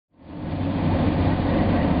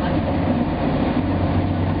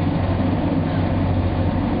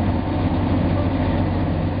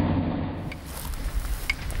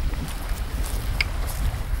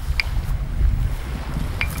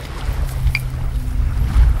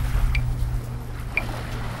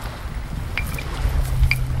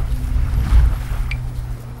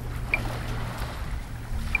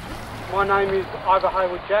My name is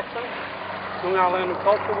Jackson, Noongar land and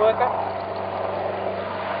culture worker.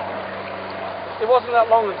 It wasn't that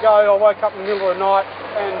long ago I woke up in the middle of the night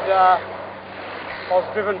and I was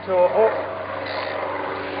driven to a book,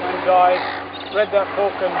 and I read that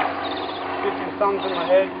book and did some songs in my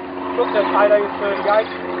head. Looked at 1838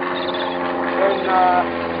 when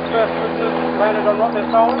first prisoners landed on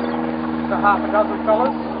Rottnest Island, to half a dozen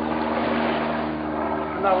fellas,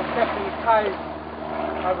 and they were kept in a cave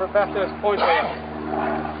over at Bathurst Point there.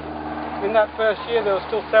 In that first year there were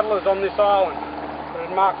still settlers on this island that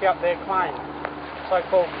had marked out their claim,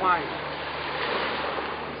 so-called claim.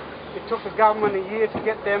 It took the government a year to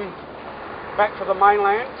get them back to the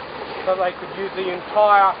mainland so they could use the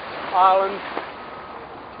entire island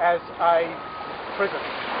as a prison.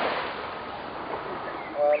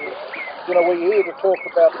 We're here to talk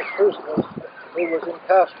about the prisoners who was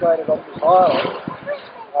incarcerated on this island,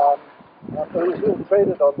 who was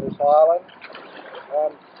ill-treated on this island,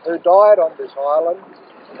 who died on this island,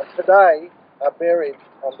 and today are buried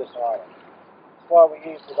on this island. That's why we're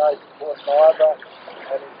here today to support Ivor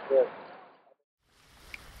and his group.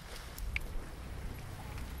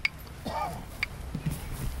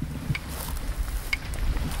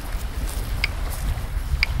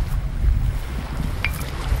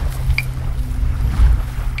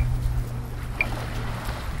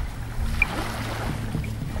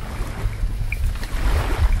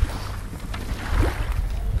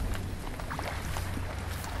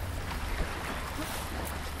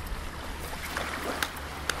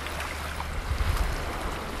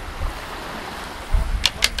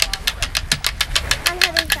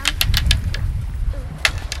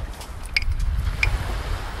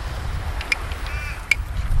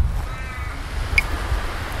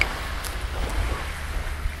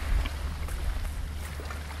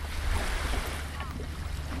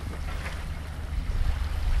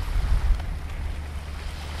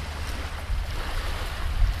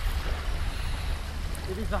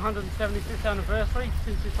 It is the 175th anniversary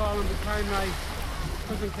since this island became a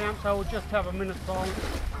prison camp, so we'll just have a minute's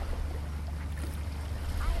silence.